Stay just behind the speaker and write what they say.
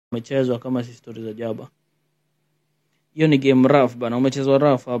umechezwa kama si story za Jaba. Hiyo ni game rough bana, umechezwa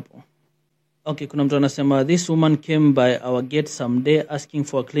rough hapo. Okay, kuna mtu anasema this woman came by our gate someday asking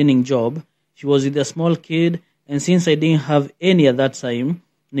for a cleaning job. She was with a small kid and since I didn't have any at that time,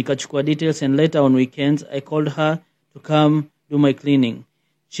 nikachukua details and later on weekends I called her to come do my cleaning.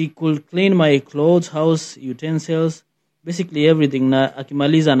 She could clean my clothes, house, utensils, basically everything, na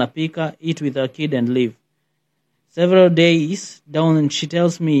akimaliza anapika, eat with her kid and leave. Several days down and she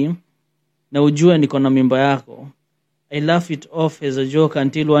tells me, na ujue niko na mimba yako. I laugh it off as a joke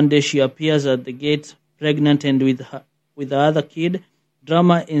until one day she appears at the gate pregnant and with the other kid.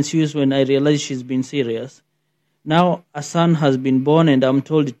 Drama ensues when I realize she's been serious. Now a son has been born and I'm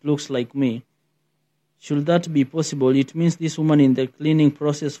told it looks like me. Should that be possible? It means this woman in the cleaning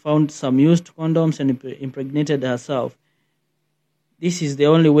process found some used condoms and impregnated herself. This is the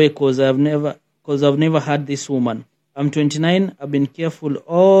only way cause I've never had this woman. I'm 29, I've been careful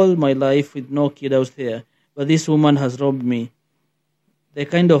all my life with no kid out there, but this woman has robbed me. The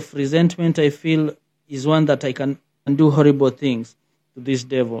kind of resentment I feel is one that I can do horrible things to this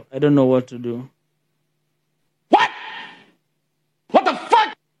devil. I don't know what to do. What the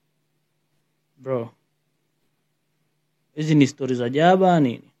fuck? Bro. Hizi ni stories za Jaba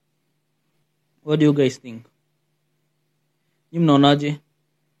nini? What do you guys think? Ni mnaonaje?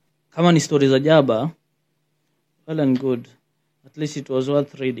 Kama ni stories za Jaba, well and good. At least it was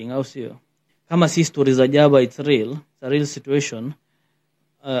worth reading, au sio? Kama si stories za Jaba, it's real. It's a real situation.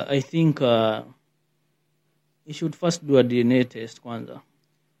 I think you should first do a DNA test kwanza.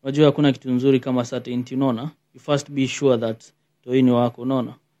 Unajua hakuna kitu nzuri kama certainty, unaona? You first be sure that toi ni wako,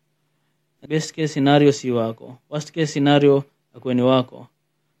 unaona? Best case scenario si wako. Worst case scenario akwe ni wako.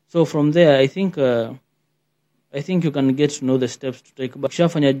 So from there I think you can get to know the steps to take. But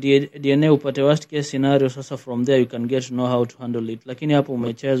ukishafanya DNA upate worst case scenario, sasa from there you can get to know how to handle it. Lakini hapo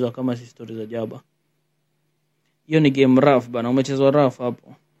umechezwa kama si story za Jaba. Hiyo ni game rough bana, umechezwa rough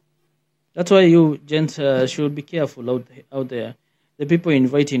hapo. That's why you gents should be careful out there. The people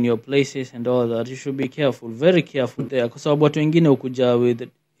invite in your places and all that, you should be careful, very careful there. Kwa sababu watu wengine ukuja with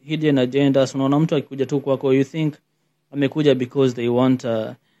hidden agendas. Unaona mtu akikuja tu kwako, you think amekuja because they want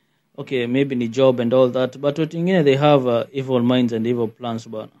okay, maybe ni job and all that, but watu wengine they have evil minds and evil plans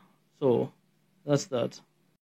bana. So that's that.